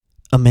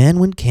A man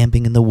went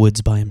camping in the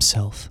woods by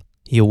himself.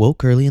 He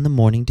awoke early in the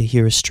morning to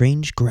hear a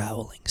strange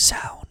growling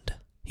sound.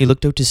 He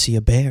looked out to see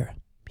a bear.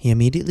 He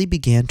immediately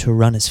began to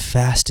run as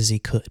fast as he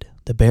could.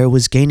 The bear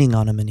was gaining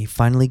on him, and he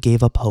finally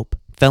gave up hope,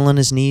 fell on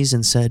his knees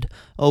and said,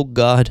 "Oh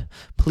God,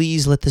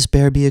 please let this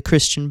bear be a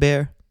Christian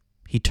bear."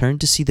 He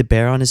turned to see the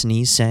bear on his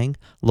knees saying,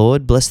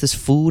 "Lord, bless this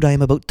food I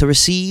am about to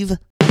receive."